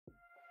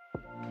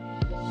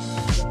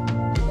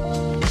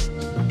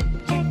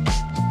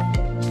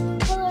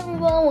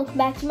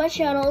welcome back to my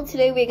channel.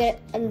 Today we're gonna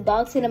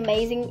unbox an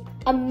amazing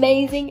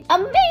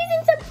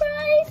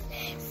surprise.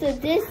 So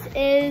this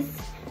is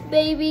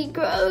baby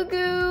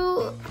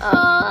Grogu.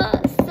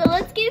 So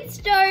let's get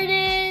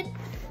started.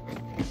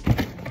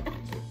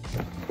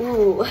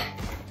 Ooh,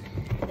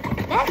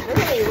 that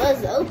really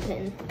was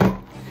open.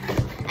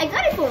 I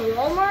got it from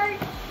Walmart.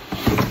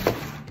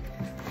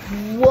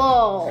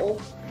 Whoa,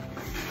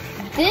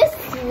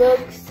 this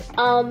looks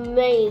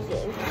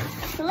amazing.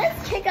 So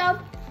let's check out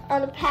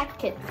on the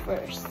packet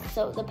first.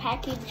 So the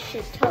package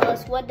should tell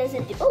us what does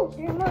it do. Oh,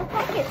 there are more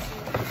packets.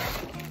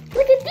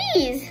 Look at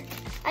these.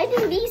 I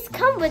think these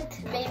come with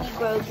baby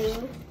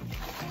Grogu.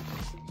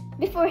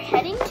 Before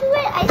heading to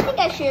it, I think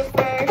I should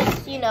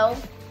first,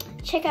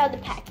 check out the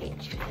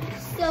package.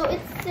 So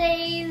it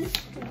says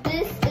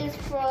this is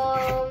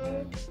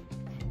from,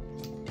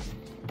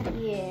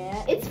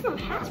 it's from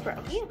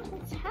Hasbro. Yeah,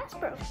 it's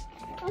Hasbro.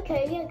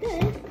 Okay, yeah,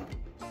 good.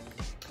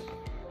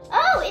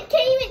 Oh, it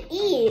can't even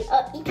eat.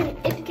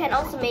 It can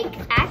also make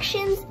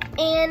actions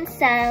and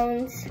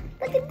sounds.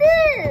 Look at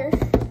this.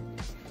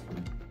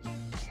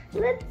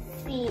 Let's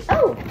see.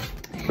 Oh,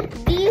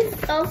 these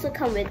also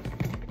come with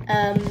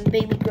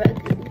baby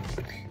Grogu.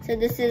 So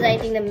this is, I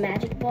think, the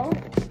magic ball.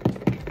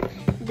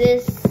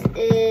 This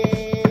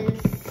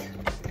is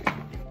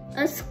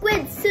a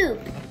squid soup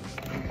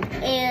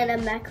and a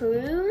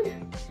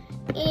macaroon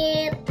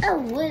and a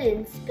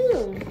wooden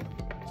spoon.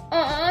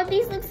 Oh,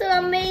 these look so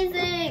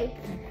amazing.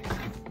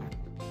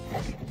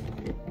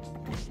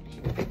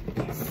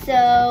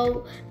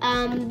 So,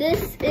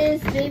 this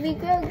is baby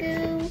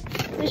Grogu,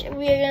 which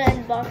we're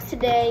gonna unbox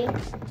today.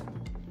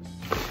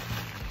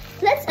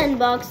 Let's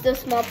unbox those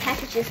small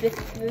packages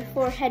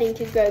before heading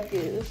to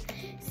Grogu.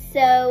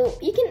 So,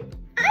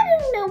 I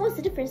don't know what's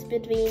the difference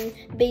between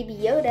baby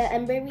Yoda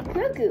and baby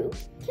Grogu.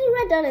 Can you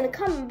write down in the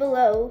comment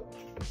below?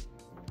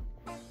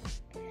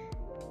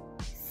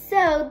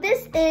 So,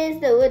 this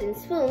is the wooden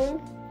spoon.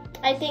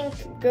 I think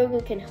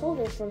Grogu can hold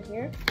it from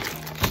here.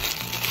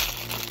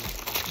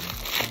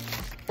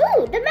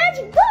 Ooh, the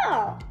magic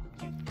ball!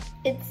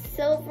 It's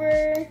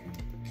silver,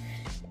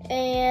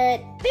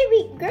 and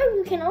baby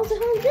Grogu can also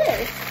hold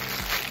this.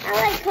 I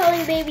like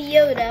calling baby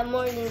Yoda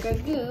more than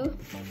Grogu,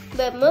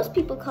 but most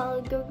people call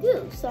it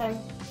Grogu, so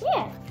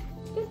yeah,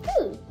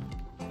 Grogu.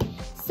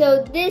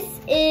 So this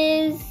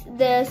is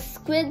the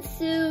squid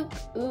soup.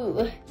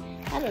 Ooh,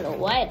 I don't know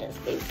why does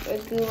baby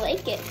Grogu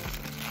like it.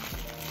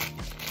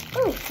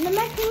 Oh, the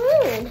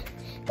macaroon.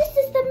 This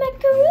is the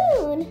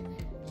macaroon.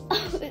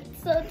 Oh,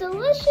 it's so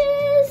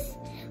delicious.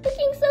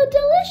 Looking so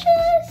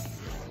delicious.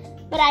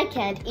 But I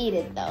can't eat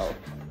it though.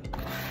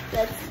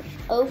 Let's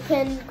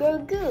open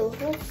Grogu.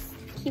 Let's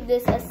keep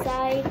this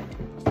aside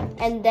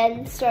and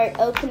then start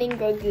opening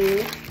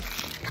Grogu.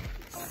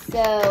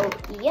 So,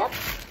 yep.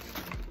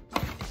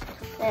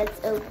 Let's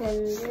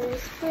open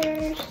this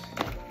first.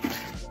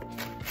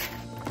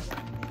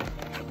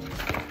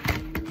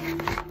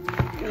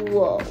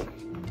 Whoa.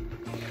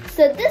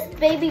 So this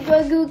baby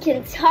Grogu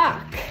can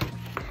talk.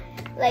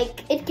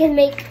 Like, it can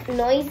make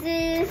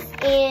noises,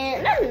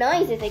 and not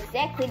noises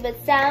exactly, but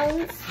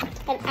sounds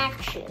and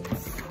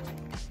actions.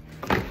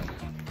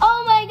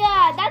 Oh my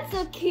god, that's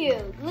so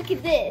cute. Look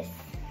at this.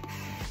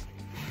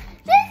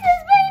 This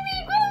is baby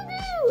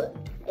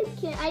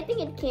Grogu. I think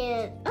it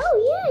can. Oh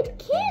yeah, it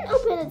can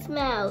open its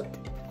mouth.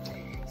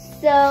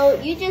 So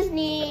you just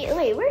need,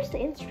 wait, where's the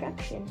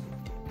instruction?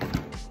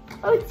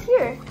 Oh, it's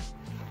here.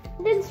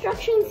 The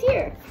instruction's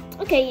here.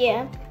 Okay,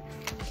 yeah.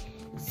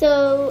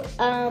 So,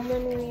 let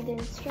me read the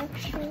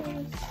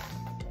instructions.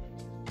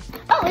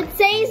 Oh, it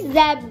says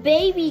that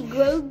baby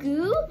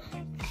Grogu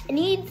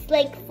needs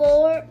like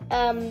 4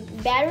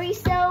 battery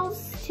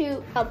cells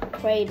to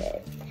upgrade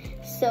it.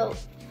 So,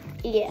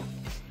 yeah.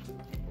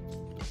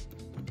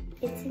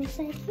 It's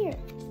inside here.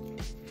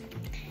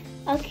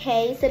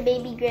 Okay, so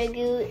baby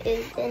Grogu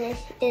is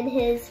in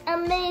his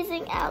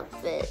amazing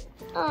outfit.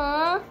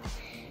 Aww.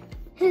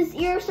 His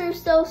ears are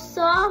so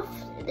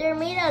soft. They're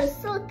made out of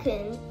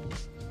silicone.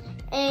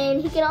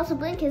 And he can also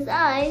blink his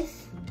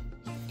eyes.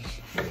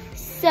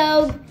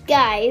 So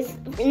guys,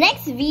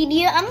 next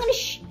video I'm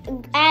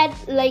gonna add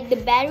like the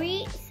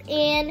batteries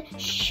and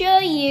show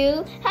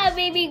you how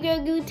baby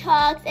Grogu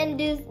talks and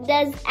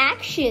does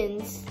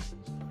actions.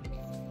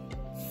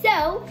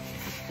 So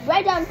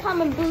write down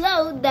comment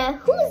below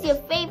who's your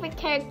favorite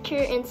character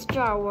in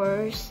Star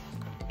Wars.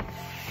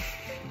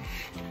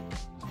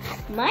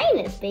 Mine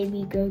is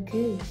baby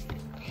Grogu.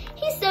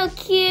 He's so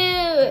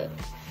cute.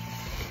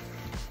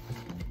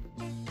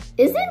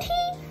 Isn't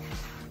he?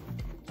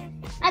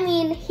 I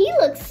mean, he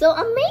looks so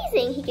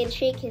amazing. He can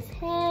shake his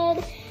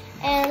head.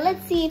 And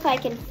let's see if I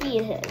can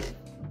feed him.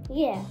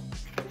 Yeah.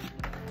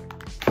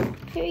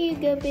 Here you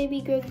go,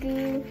 baby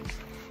Grogu.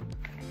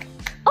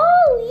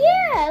 Oh,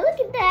 yeah, look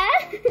at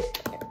that.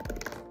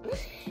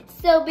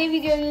 So,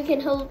 baby Grogu can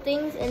hold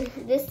things in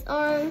this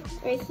arm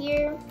right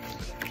here.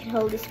 He can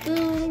hold a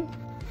spoon.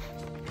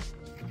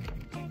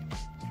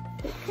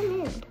 Wait, come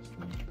here.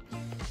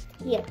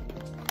 Yep.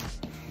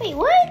 Wait,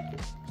 what?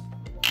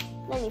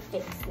 Let me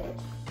fix it.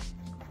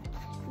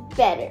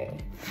 Better.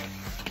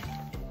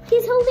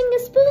 He's holding a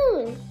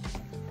spoon.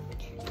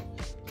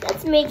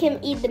 Let's make him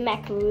eat the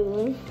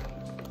macaroon.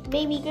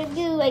 Baby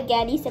Grogu, I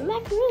got you some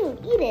macaroon.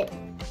 Eat it.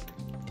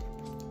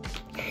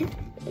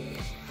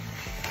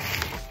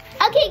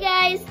 Okay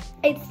guys,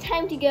 it's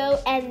time to go,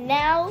 and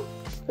now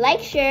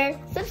like, share,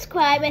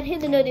 subscribe, and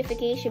hit the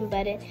notification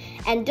button.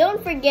 And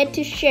don't forget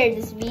to share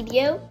this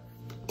video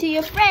to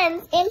your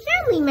friends and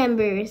family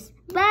members.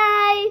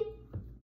 Bye!